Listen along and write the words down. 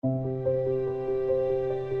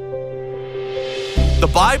The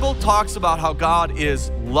Bible talks about how God is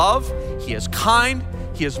love, He is kind,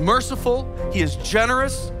 He is merciful, He is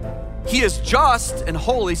generous, He is just and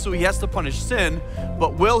holy, so He has to punish sin.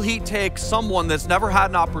 But will He take someone that's never had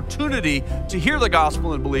an opportunity to hear the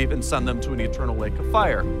gospel and believe and send them to an eternal lake of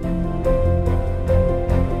fire?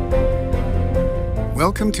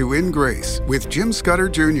 Welcome to In Grace with Jim Scudder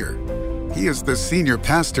Jr. He is the senior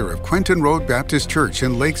pastor of Quentin Road Baptist Church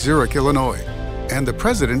in Lake Zurich, Illinois, and the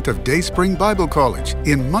president of Day Spring Bible College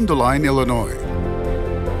in Mundelein, Illinois.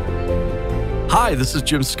 Hi, this is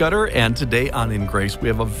Jim Scudder, and today on In Grace, we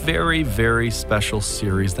have a very, very special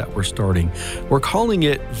series that we're starting. We're calling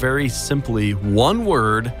it very simply, one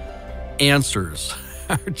word, answers.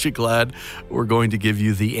 Aren't you glad we're going to give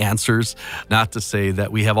you the answers? Not to say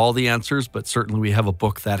that we have all the answers, but certainly we have a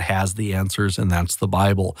book that has the answers, and that's the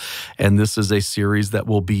Bible. And this is a series that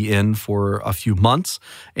will be in for a few months.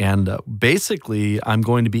 And basically, I'm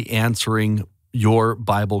going to be answering your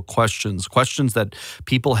Bible questions that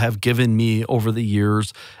people have given me over the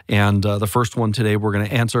years. And the first one today we're going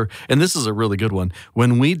to answer, and this is a really good one.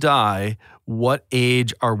 When we die, what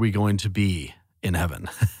age are we going to be in heaven?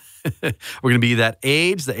 We're going to be that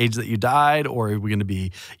age, the age that you died, or are we going to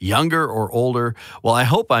be younger or older? Well, I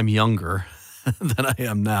hope I'm younger than I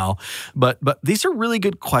am now. But these are really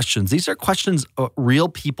good questions. These are questions real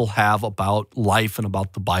people have about life and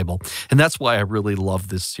about the Bible. And that's why I really love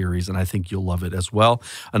this series, and I think you'll love it as well.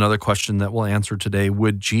 Another question that we'll answer today: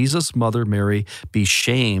 would Jesus' mother Mary be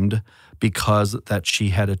shamed because that she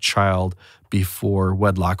had a child before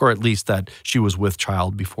wedlock, or at least that she was with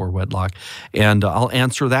child before wedlock? And I'll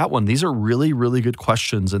answer that one. These are really, really good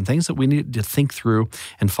questions and things that we need to think through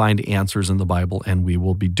and find answers in the Bible, and we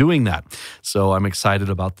will be doing that. So I'm excited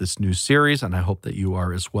about this new series, and I hope that you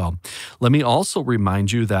are as well. Let me also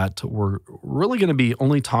remind you that we're really going to be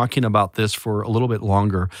only talking about this for a little bit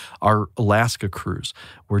longer, our Alaska cruise.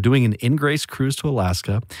 We're doing an In Grace cruise to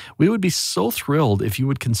Alaska. We would be so thrilled if you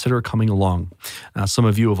would consider coming along. Now, some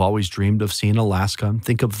of you have always dreamed of seeing Alaska.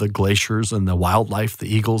 Think of the glaciers and the wildlife, the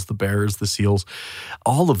eagles, the bears, the seals,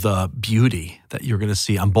 all of the beauty that you're going to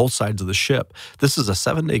see on both sides of the ship. This is a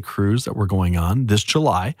 7-day cruise that we're going on this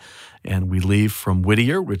July. And we leave from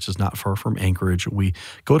Whittier, which is not far from Anchorage. We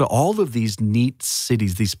go to all of these neat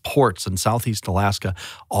cities, these ports in Southeast Alaska,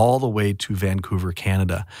 all the way to Vancouver,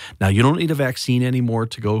 Canada. Now, you don't need a vaccine anymore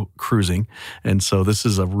to go cruising, and so this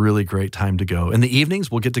is a really great time to go. In the evenings,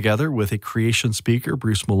 we'll get together with a creation speaker,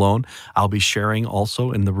 Bruce Malone. I'll be sharing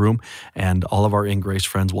also in the room, and all of our In Grace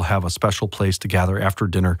friends will have a special place to gather after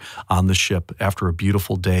dinner on the ship after a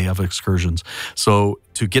beautiful day of excursions. So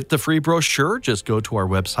to get the free brochure, just go to our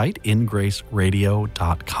website,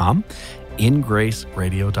 ingraceradio.com,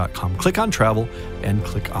 ingraceradio.com. Click on travel and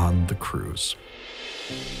click on the cruise.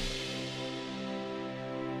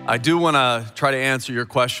 I do want to try to answer your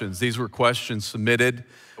questions. These were questions submitted.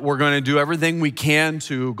 We're going to do everything we can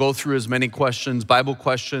to go through as many questions, Bible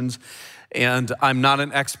questions, and I'm not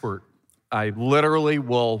an expert. I literally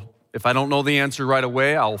will, if I don't know the answer right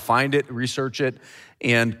away, I'll find it, research it,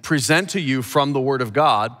 and present to you from the Word of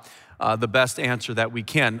God the best answer that we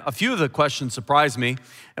can. A few of the questions surprise me,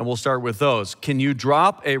 and we'll start with those. Can you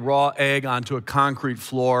drop a raw egg onto a concrete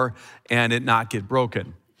floor and it not get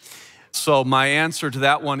broken? So my answer to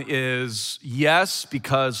that one is yes,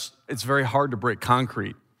 because it's very hard to break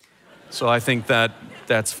concrete. So I think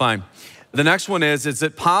that's fine. The next one is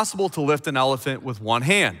it possible to lift an elephant with one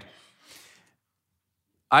hand?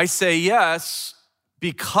 I say yes,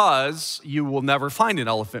 because you will never find an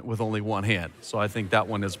elephant with only one hand. So I think that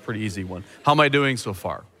one is a pretty easy one. How am I doing so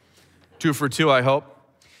far? 2 for 2, I hope.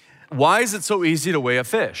 Why is it so easy to weigh a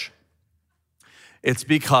fish? It's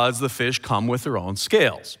because the fish come with their own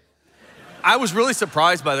scales. I was really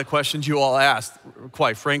surprised by the questions you all asked,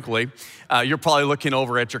 quite frankly. You're probably looking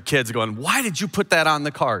over at your kids going, why did you put that on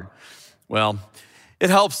the card? Well, it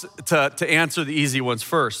helps to answer the easy ones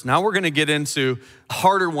first. Now we're going to get into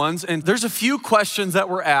harder ones. And there's a few questions that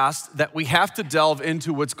were asked that we have to delve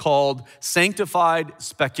into what's called sanctified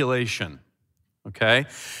speculation, okay?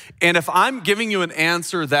 And if I'm giving you an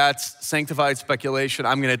answer that's sanctified speculation,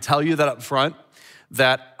 I'm going to tell you that up front,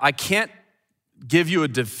 that I can't give you a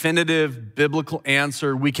definitive biblical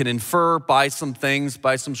answer. We can infer by some things,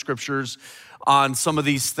 by some scriptures on some of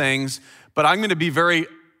these things, but I'm going to be very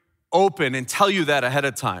open and tell you that ahead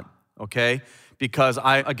of time, okay? Because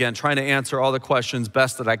again, trying to answer all the questions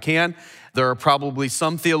best that I can. There are probably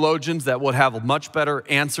some theologians that would have much better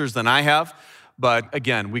answers than I have. But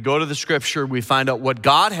again, we go to the scripture, we find out what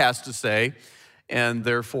God has to say, and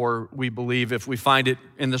therefore we believe if we find it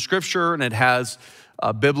in the scripture and it has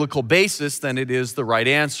a biblical basis, then it is the right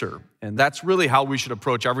answer. And that's really how we should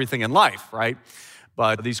approach everything in life, right?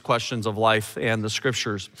 by these questions of life and the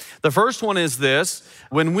scriptures. The first one is this: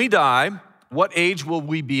 when we die, what age will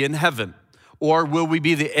we be in heaven? Or will we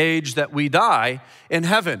be the age that we die in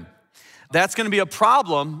heaven? That's going to be a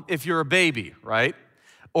problem if you're a baby, right?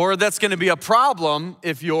 Or that's going to be a problem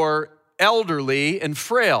if you're elderly and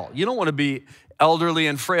frail. You don't want to be elderly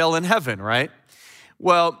and frail in heaven, right?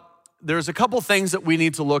 Well, there's a couple things that we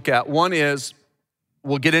need to look at. One is,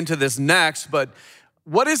 we'll get into this next, but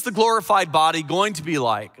what is the glorified body going to be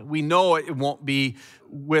like? We know it won't be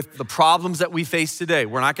with the problems that we face today.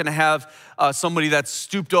 We're not going to have somebody that's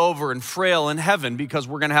stooped over and frail in heaven, because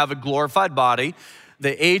we're going to have a glorified body.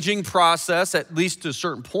 The aging process, at least to a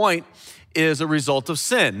certain point, is a result of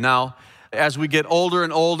sin. Now, as we get older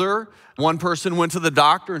and older, one person went to the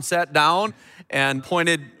doctor and sat down and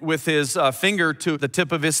pointed with his finger to the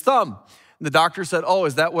tip of his thumb. The doctor said, "Oh,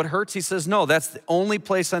 is that what hurts?" He says, "No, that's the only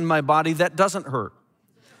place on my body that doesn't hurt."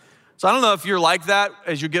 So I don't know if you're like that.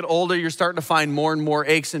 As you get older, you're starting to find more and more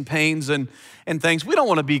aches and pains and things. We don't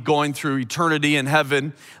want to be going through eternity in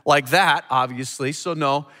heaven like that, obviously. So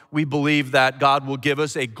no, we believe that God will give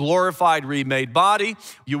us a glorified, remade body.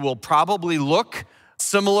 You will probably look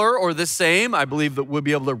similar or the same. I believe that we'll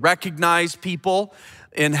be able to recognize people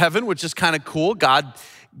in heaven, which is kind of cool. God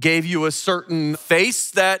gave you a certain face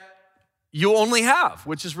that you only have,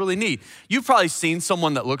 which is really neat. You've probably seen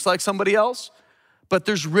someone that looks like somebody else, but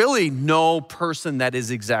there's really no person that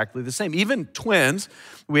is exactly the same. Even twins,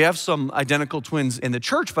 we have some identical twins in the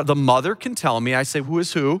church, but the mother can tell me. I say, "Who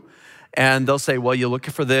is who?" And they'll say, "Well, you're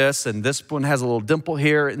looking for this, and this one has a little dimple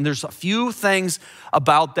here." And there's a few things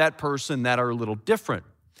about that person that are a little different.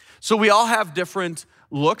 So we all have different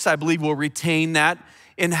looks. I believe we'll retain that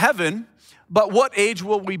in heaven. But what age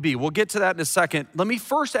will we be? We'll get to that in a second. Let me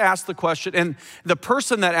first ask the question, and the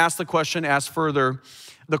person that asked the question asked further.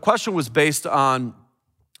 The question was based on,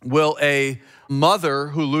 will a mother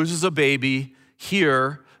who loses a baby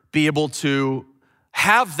here be able to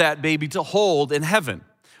have that baby to hold in heaven?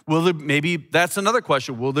 Maybe that's another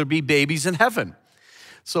question. Will there be babies in heaven?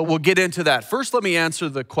 So we'll get into that. First, let me answer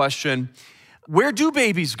the question, where do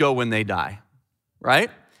babies go when they die,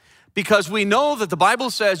 right? Because we know that the Bible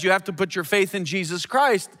says you have to put your faith in Jesus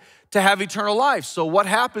Christ to have eternal life. So what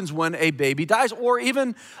happens when a baby dies, or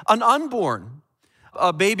even an unborn,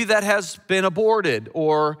 a baby that has been aborted,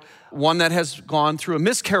 or one that has gone through a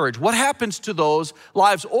miscarriage? What happens to those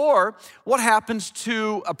lives? Or what happens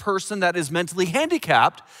to a person that is mentally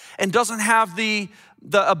handicapped and doesn't have the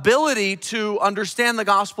ability to understand the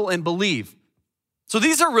gospel and believe? So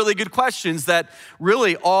these are really good questions that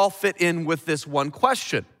really all fit in with this one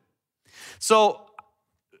question. So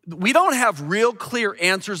we don't have real clear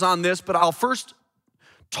answers on this, but I'll first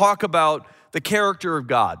talk about the character of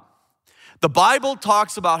God. The Bible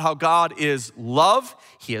talks about how God is love,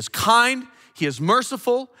 He is kind, He is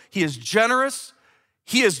merciful, He is generous,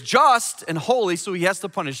 He is just and holy, so He has to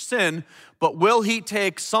punish sin, but will He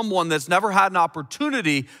take someone that's never had an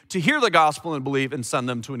opportunity to hear the gospel and believe and send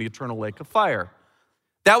them to an eternal lake of fire?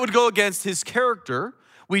 That would go against His character.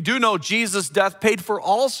 We do know Jesus' death paid for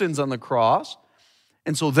all sins on the cross,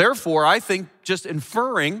 and so therefore, I think just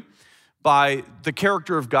inferring by the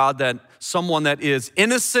character of God that someone that is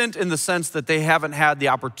innocent in the sense that they haven't had the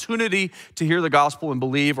opportunity to hear the gospel and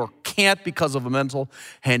believe, or can't because of a mental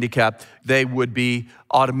handicap, they would be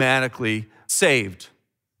automatically saved.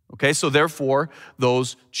 Okay, so therefore,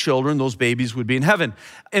 those children, those babies would be in heaven.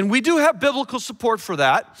 And we do have biblical support for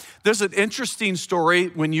that. There's an interesting story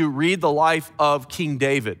when you read the life of King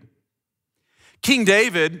David. King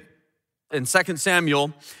David, in 2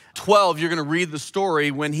 Samuel 12, you're going to read the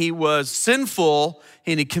story when he was sinful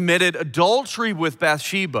and he committed adultery with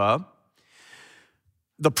Bathsheba.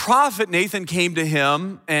 The prophet Nathan came to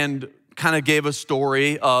him and kind of gave a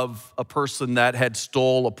story of a person that had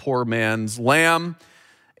stole a poor man's lamb,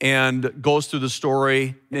 and goes through the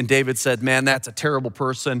story. And David said, "Man, that's a terrible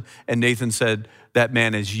person." And Nathan said, "That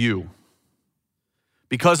man is you."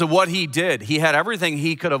 Because of what he did, he had everything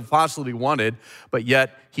he could have possibly wanted, but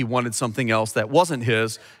yet he wanted something else that wasn't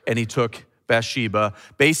his, and he took Bathsheba,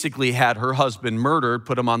 basically had her husband murdered,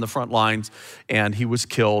 put him on the front lines, and he was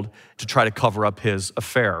killed to try to cover up his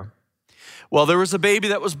affair. Well, there was a baby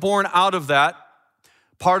that was born out of that.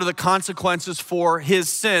 Part of the consequences for his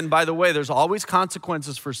sin, by the way, there's always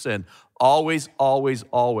consequences for sin. Always, always,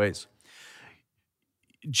 always.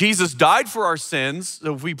 Jesus died for our sins,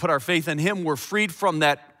 so if we put our faith in Him, we're freed from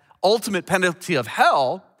that ultimate penalty of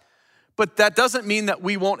hell, but that doesn't mean that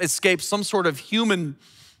we won't escape some sort of human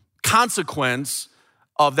consequence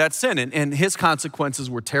of that sin, and His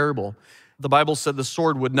consequences were terrible. The Bible said the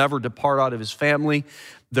sword would never depart out of His family.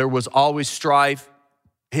 There was always strife.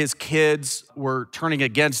 his kids were turning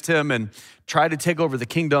against him and tried to take over the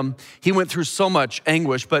kingdom. He went through so much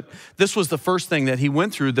anguish, but this was the first thing that he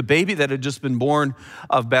went through. The baby that had just been born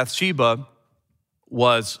of Bathsheba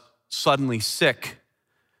was suddenly sick.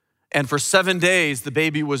 And for 7 days, the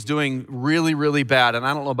baby was doing really, really bad. And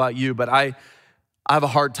I don't know about you, but I have a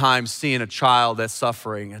hard time seeing a child that's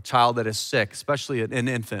suffering, a child that is sick, especially an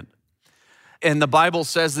infant. And the Bible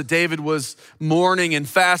says that David was mourning and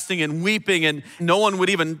fasting and weeping, and no one would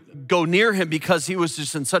even go near him because he was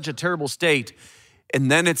just in such a terrible state. And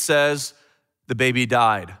then it says the baby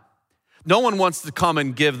died. No one wants to come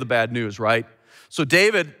and give the bad news, right? So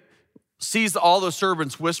David sees all the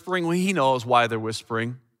servants whispering. Well, he knows why they're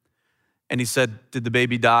whispering. And he said, "Did the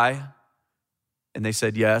baby die?" And they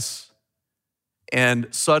said, "Yes." And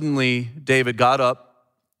suddenly David got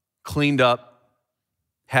up, cleaned up,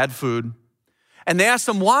 had food. And they asked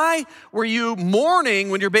him, "Why were you mourning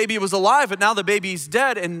when your baby was alive, but now the baby's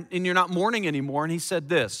dead and you're not mourning anymore?" And he said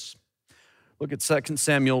this. Look at 2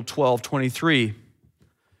 Samuel 12:23.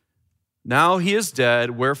 "Now he is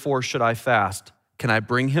dead, wherefore should I fast? Can I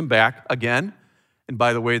bring him back again?" And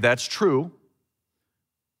by the way, that's true.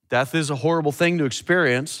 Death is a horrible thing to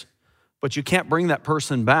experience, but you can't bring that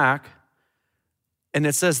person back. And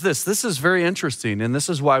it says this is very interesting, and this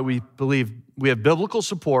is why we believe we have biblical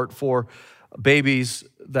support for babies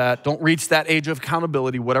that don't reach that age of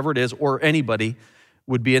accountability, whatever it is, or anybody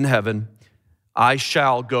would be in heaven. "I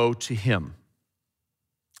shall go to him.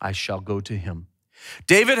 I shall go to him."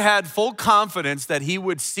 David had full confidence that he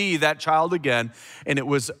would see that child again, and it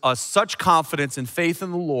was such confidence and faith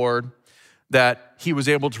in the Lord that he was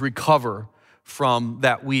able to recover from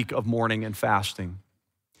that week of mourning and fasting.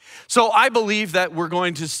 So I believe that we're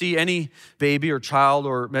going to see any baby or child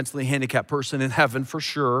or mentally handicapped person in heaven for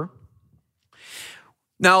sure.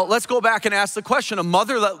 Now, let's go back and ask the question, a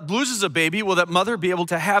mother that loses a baby, will that mother be able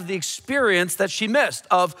to have the experience that she missed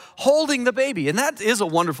of holding the baby? And that is a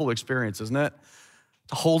wonderful experience, isn't it?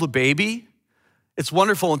 To hold a baby. It's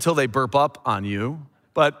wonderful until they burp up on you,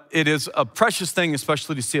 but it is a precious thing,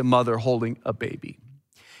 especially to see a mother holding a baby.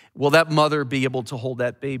 Will that mother be able to hold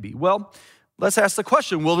that baby? Well, let's ask the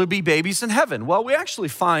question, will there be babies in heaven? Well, we actually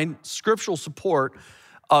find scriptural support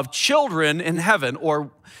of children in heaven,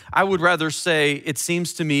 or I would rather say, it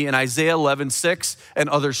seems to me in Isaiah 11:6 and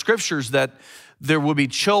other scriptures that there will be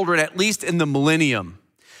children at least in the millennium.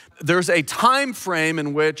 There's a time frame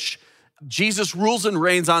in which Jesus rules and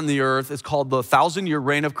reigns on the earth. It's called the 1,000-year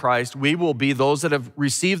reign of Christ. We will be those that have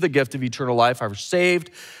received the gift of eternal life, are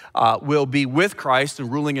saved, will be with Christ and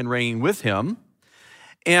ruling and reigning with him.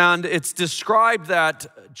 And it's described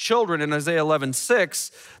that children in Isaiah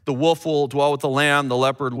 11:6, the wolf will dwell with the lamb, the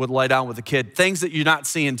leopard would lie down with the kid, things that you're not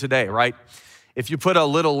seeing today, right? If you put a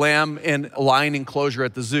little lamb in a lion enclosure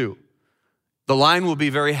at the zoo, the lion will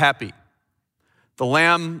be very happy. The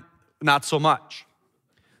lamb, not so much.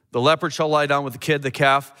 The leopard shall lie down with the kid, the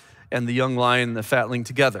calf, and the young lion, the fatling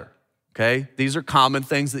together, okay? These are common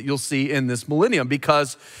things that you'll see in this millennium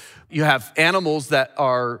because you have animals that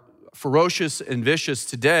are ferocious and vicious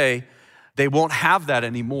today. They won't have that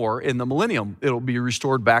anymore in the millennium. It'll be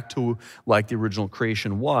restored back to like the original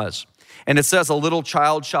creation was. And it says, a little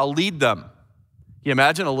child shall lead them. Can you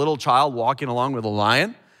imagine a little child walking along with a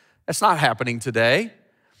lion? That's not happening today.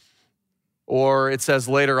 Or it says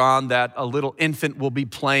later on that a little infant will be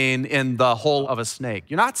playing in the hole of a snake.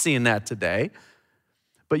 You're not seeing that today,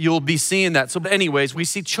 but you'll be seeing that. So anyways, we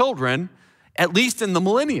see children, at least in the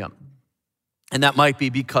millennium. And that might be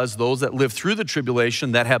because those that live through the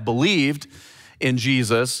tribulation that have believed in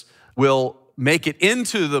Jesus will make it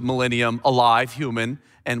into the millennium alive, human,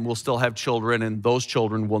 and will still have children, and those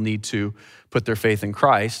children will need to put their faith in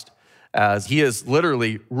Christ as he is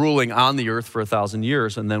literally ruling on the earth for 1,000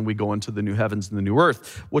 years, and then we go into the new heavens and the new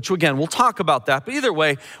earth, which again, we'll talk about that. But either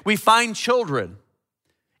way, we find children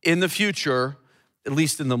in the future, at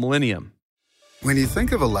least in the millennium. When you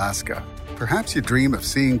think of Alaska, perhaps you dream of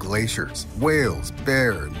seeing glaciers, whales,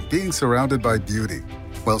 bear, and being surrounded by beauty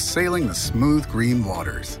while sailing the smooth green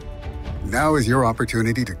waters. Now is your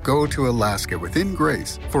opportunity to go to Alaska within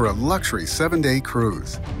Grace for a luxury 7-day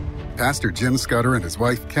cruise. Pastor Jim Scudder and his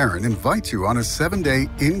wife Karen invite you on a 7-day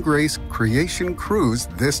In Grace Creation Cruise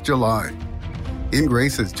this July. In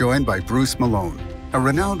Grace is joined by Bruce Malone, a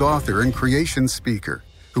renowned author and creation speaker,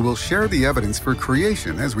 who will share the evidence for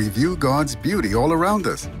creation as we view God's beauty all around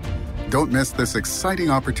us. Don't miss this exciting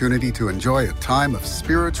opportunity to enjoy a time of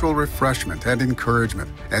spiritual refreshment and encouragement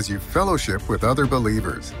as you fellowship with other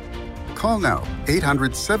believers. Call now,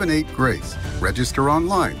 800-78-GRACE. Register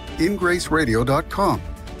online, ingraceradio.com,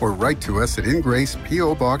 or write to us at In Grace,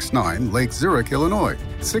 P.O. Box 9, Lake Zurich, Illinois,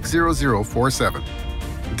 60047.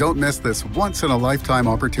 Don't miss this once-in-a-lifetime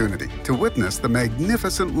opportunity to witness the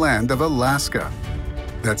magnificent land of Alaska.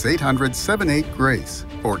 That's 800-78-GRACE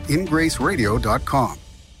or ingraceradio.com.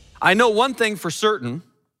 I know one thing for certain.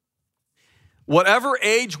 Whatever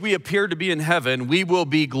age we appear to be in heaven, we will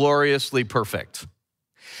be gloriously perfect.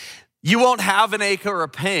 You won't have an ache or a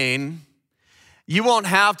pain. You won't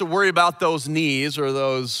have to worry about those knees or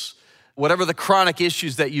those, whatever the chronic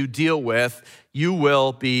issues that you deal with. You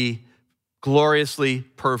will be gloriously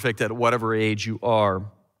perfect at whatever age you are.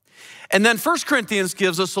 And then 1 Corinthians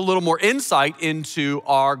gives us a little more insight into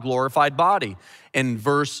our glorified body. In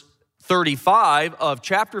verse 35 of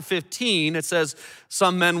chapter 15, it says,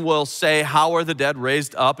 some men will say, how are the dead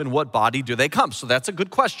raised up? In what body do they come? So that's a good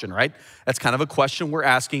question, right? That's kind of a question we're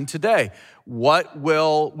asking today. What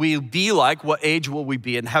will we be like? What age will we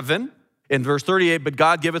be in heaven? In verse 38, but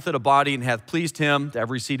God giveth it a body and hath pleased him to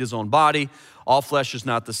every seed his own body. All flesh is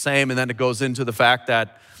not the same. And then it goes into the fact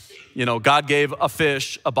that, God gave a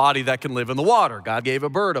fish a body that can live in the water. God gave a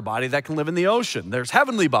bird a body that can live in the ocean. There's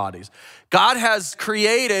heavenly bodies. God has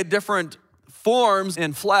created different forms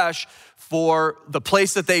in flesh for the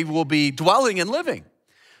place that they will be dwelling and living.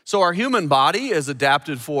 So our human body is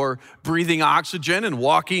adapted for breathing oxygen and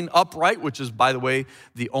walking upright, which is, by the way,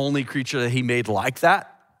 the only creature that he made like that.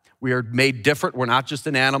 We are made different. We're not just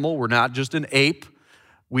an animal. We're not just an ape.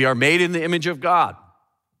 We are made in the image of God.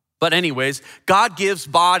 But anyways, God gives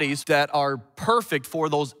bodies that are perfect for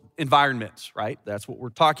those environments, right? That's what we're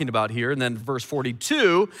talking about here. And then verse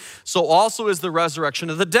 42, so also is the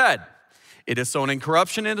resurrection of the dead. It is sown in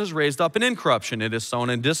corruption, it is raised up in incorruption. It is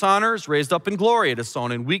sown in dishonor, is raised up in glory. It is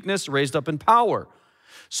sown in weakness, raised up in power.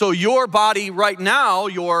 So your body right now,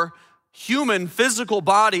 your human physical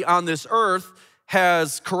body on this earth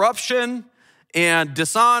has corruption and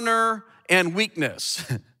dishonor and weakness.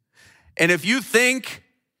 And if you think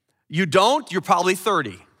you don't, you're probably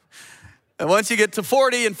 30. And once you get to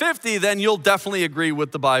 40 and 50, then you'll definitely agree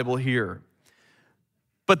with the Bible here.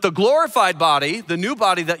 But the glorified body, the new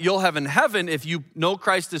body that you'll have in heaven, if you know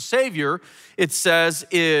Christ as Savior, it says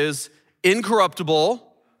is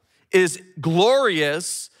incorruptible, is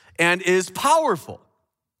glorious, and is powerful.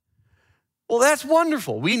 Well, that's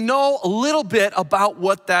wonderful. We know a little bit about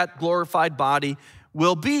what that glorified body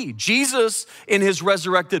will be. Jesus, in his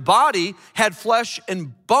resurrected body, had flesh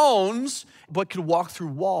and bones, but could walk through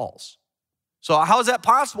walls. So how is that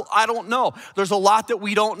possible? I don't know. There's a lot that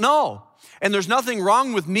we don't know. And there's nothing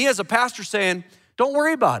wrong with me as a pastor saying, don't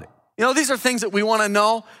worry about it. These are things that we want to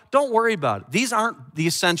know. Don't worry about it. These aren't the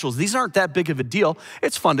essentials. These aren't that big of a deal.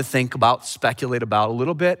 It's fun to think about, speculate about a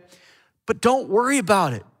little bit, but don't worry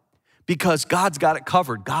about it because God's got it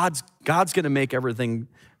covered. God's going to make everything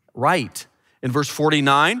right. In verse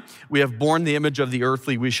 49, we have borne the image of the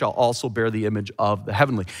earthly, we shall also bear the image of the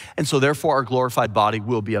heavenly. And so therefore our glorified body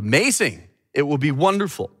will be amazing. It will be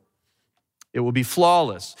wonderful. It will be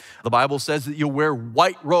flawless. The Bible says that you'll wear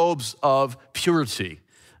white robes of purity,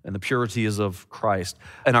 and the purity is of Christ.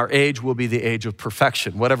 And our age will be the age of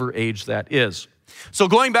perfection, whatever age that is. So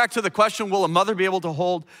going back to the question, will a mother be able to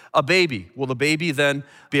hold a baby? Will the baby then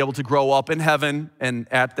be able to grow up in heaven and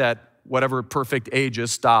at that whatever perfect age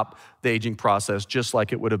is, stop the aging process, just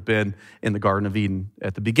like it would have been in the Garden of Eden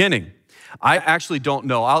at the beginning? I actually don't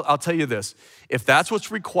know. I'll tell you this. If that's what's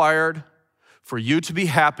required for you to be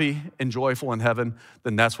happy and joyful in heaven,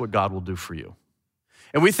 then that's what God will do for you.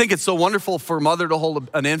 And we think it's so wonderful for a mother to hold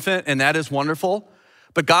an infant, and that is wonderful,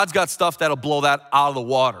 but God's got stuff that'll blow that out of the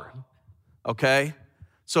water, okay?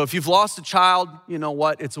 So if you've lost a child, you know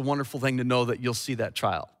what? It's a wonderful thing to know that you'll see that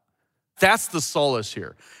child. That's the solace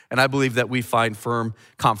here. And I believe that we find firm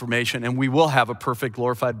confirmation, and we will have a perfect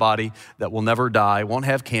glorified body that will never die, won't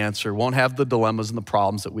have cancer, won't have the dilemmas and the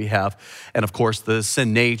problems that we have. And of course, the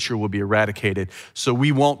sin nature will be eradicated. So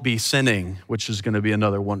we won't be sinning, which is going to be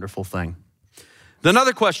another wonderful thing.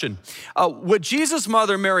 Another question, would Jesus'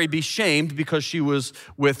 mother Mary be shamed because she was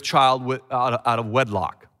with child out of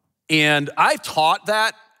wedlock? And I taught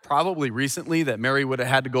that probably recently, that Mary would have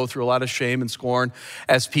had to go through a lot of shame and scorn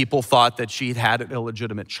as people thought that she'd had an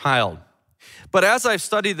illegitimate child. But as I've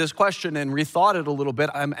studied this question and rethought it a little bit,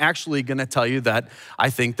 I'm actually going to tell you that I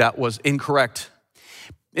think that was incorrect.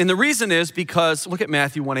 And the reason is because, look at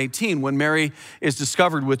Matthew 1:18. When Mary is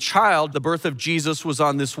discovered with child, the birth of Jesus was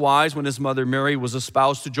on this wise when his mother Mary was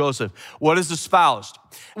espoused to Joseph. What is espoused?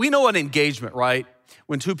 We know an engagement, right?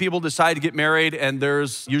 When two people decide to get married and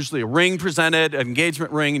there's usually a ring presented, an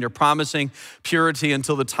engagement ring, and you're promising purity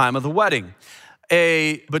until the time of the wedding.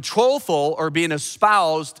 A betrothal or being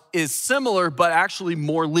espoused is similar, but actually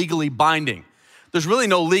more legally binding. There's really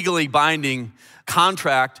no legally binding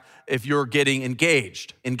contract if you're getting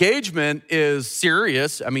engaged. Engagement is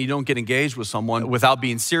serious. I mean, you don't get engaged with someone without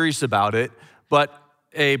being serious about it, but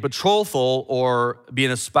a betrothal or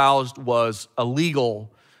being espoused was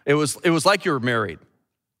illegal. It was like you were married.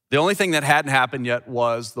 The only thing that hadn't happened yet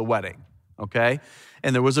was the wedding, okay?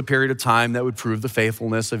 And there was a period of time that would prove the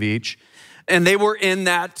faithfulness of each. And they were in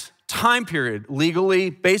that time period, legally,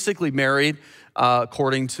 basically married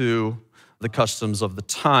according to the customs of the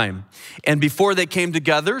time. And before they came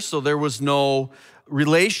together, so there was no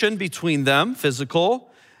relation between them,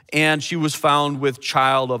 physical, and she was found with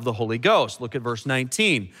child of the Holy Ghost. Look at verse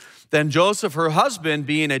 19. Then Joseph, her husband,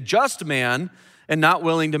 being a just man and not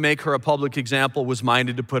willing to make her a public example, was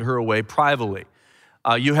minded to put her away privately.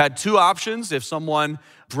 You had two options. If someone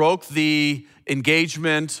broke the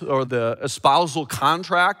engagement or the espousal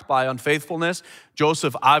contract by unfaithfulness,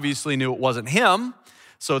 Joseph obviously knew it wasn't him,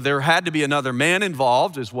 so there had to be another man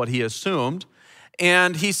involved, is what he assumed.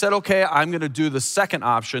 And he said, okay, I'm going to do the second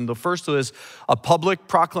option. The first is a public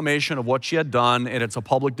proclamation of what she had done, and it's a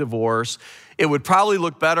public divorce. It would probably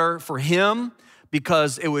look better for him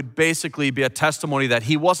because it would basically be a testimony that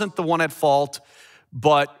he wasn't the one at fault,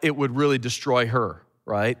 but it would really destroy her,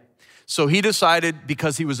 right? So he decided,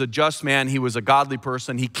 because he was a just man, he was a godly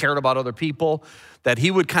person, he cared about other people, that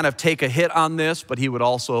he would kind of take a hit on this, but he would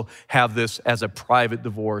also have this as a private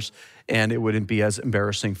divorce, and it wouldn't be as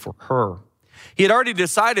embarrassing for her. He had already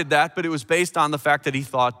decided that, but it was based on the fact that he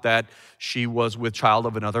thought that she was with child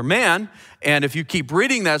of another man. And if you keep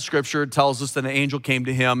reading that scripture, it tells us that an angel came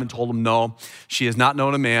to him and told him, no, she has not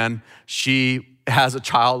known a man. She has a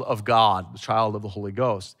child of God, the child of the Holy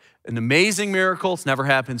Ghost. An amazing miracle. It's never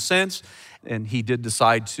happened since. And he did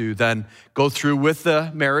decide to then go through with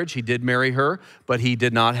the marriage. He did marry her, but he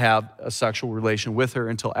did not have a sexual relation with her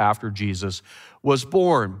until after Jesus was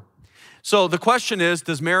born. So the question is,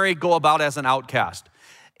 does Mary go about as an outcast?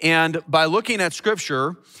 And by looking at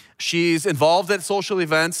scripture, she's involved at social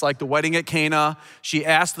events like the wedding at Cana. She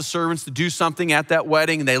asked the servants to do something at that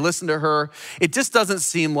wedding, and they listened to her. It just doesn't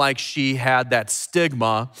seem like she had that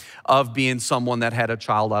stigma of being someone that had a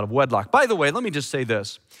child out of wedlock. By the way, let me just say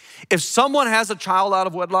this. If someone has a child out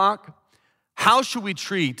of wedlock, how should we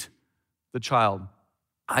treat the child?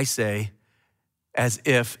 I say, as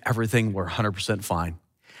if everything were 100% fine.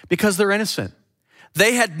 Because they're innocent.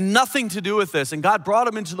 They had nothing to do with this, and God brought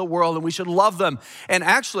them into the world, and we should love them. And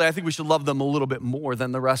actually, I think we should love them a little bit more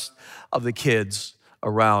than the rest of the kids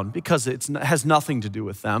around, because it has nothing to do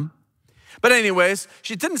with them. But anyways,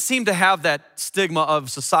 she didn't seem to have that stigma of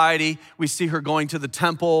society. We see her going to the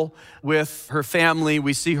temple with her family.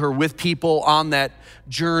 We see her with people on that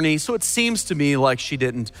journey. So it seems to me like she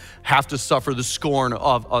didn't have to suffer the scorn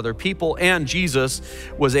of other people. And Jesus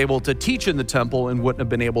was able to teach in the temple and wouldn't have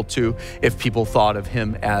been able to if people thought of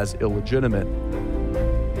him as illegitimate.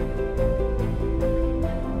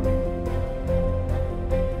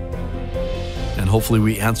 Hopefully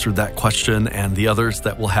we answered that question and the others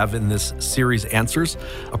that we'll have in this series answers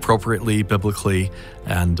appropriately, biblically.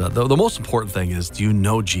 And the most important thing is, do you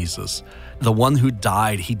know Jesus? The one who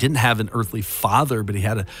died, he didn't have an earthly father, but he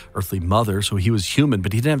had an earthly mother, so he was human,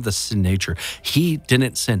 but he didn't have the sin nature. He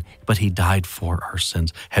didn't sin, but he died for our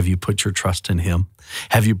sins. Have you put your trust in him?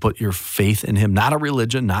 Have you put your faith in him? Not a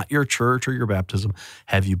religion, not your church or your baptism.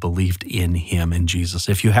 Have you believed in him, in Jesus?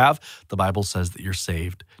 If you have, the Bible says that you're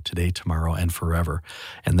saved today, tomorrow, and forever.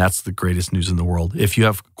 And that's the greatest news in the world. If you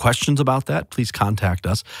have questions about that, please contact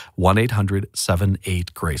us,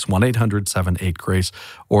 1-800-78-GRACE, 1-800-78-GRACE,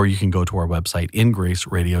 or you can go to our website,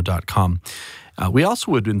 ingraceradio.com. We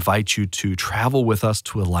also would invite you to travel with us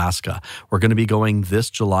to Alaska. We're going to be going this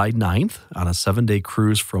July 9th on a 7-day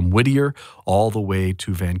cruise from Whittier all the way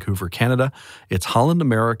to Vancouver, Canada. It's Holland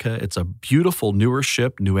America. It's a beautiful newer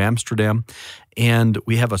ship, New Amsterdam. And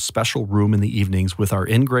we have a special room in the evenings with our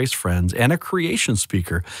In Grace friends and a creation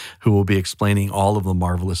speaker who will be explaining all of the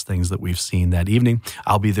marvelous things that we've seen that evening.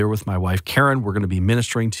 I'll be there with my wife, Karen. We're going to be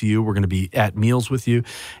ministering to you. We're going to be at meals with you,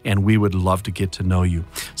 and we would love to get to know you.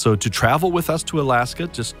 So to travel with us to Alaska,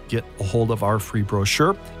 just get a hold of our free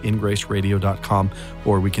brochure, ingraceradio.com,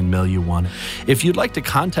 or we can mail you one. If you'd like to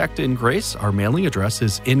contact In Grace, our mailing address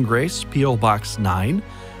is In Grace, P.O. Box 9,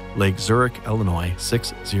 Lake Zurich, Illinois,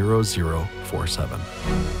 60047.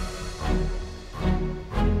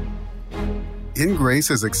 In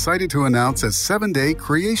Grace is excited to announce a 7-day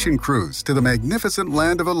creation cruise to the magnificent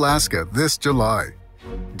land of Alaska this July.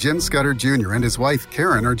 Jim Scudder Jr. and his wife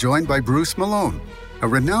Karen are joined by Bruce Malone, a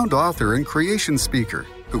renowned author and creation speaker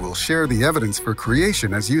who will share the evidence for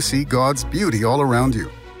creation as you see God's beauty all around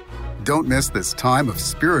you. Don't miss this time of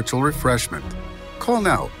spiritual refreshment. Call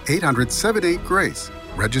now, 800-78-GRACE,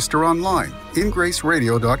 Register online,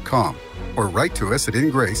 ingraceradio.com, or write to us at In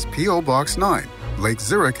Grace, P.O. Box 9, Lake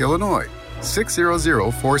Zurich, Illinois,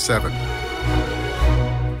 60047.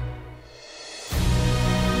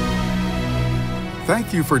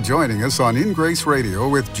 Thank you for joining us on In Grace Radio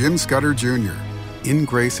with Jim Scudder Jr. In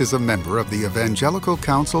Grace is a member of the Evangelical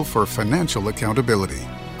Council for Financial Accountability.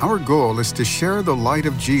 Our goal is to share the light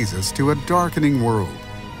of Jesus to a darkening world,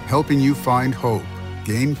 helping you find hope,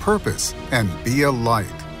 gain purpose, and be a light.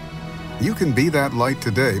 You can be that light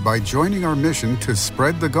today by joining our mission to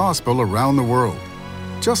spread the gospel around the world.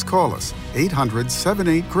 Just call us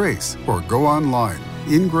 800-78-GRACE or go online,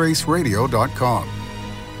 ingraceradio.com.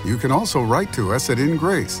 You can also write to us at In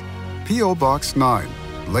Grace, P.O. Box 9,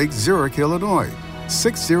 Lake Zurich, Illinois,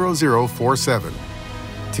 60047.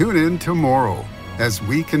 Tune in tomorrow as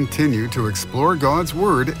we continue to explore God's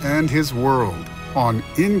Word and His world on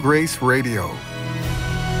In Grace Radio.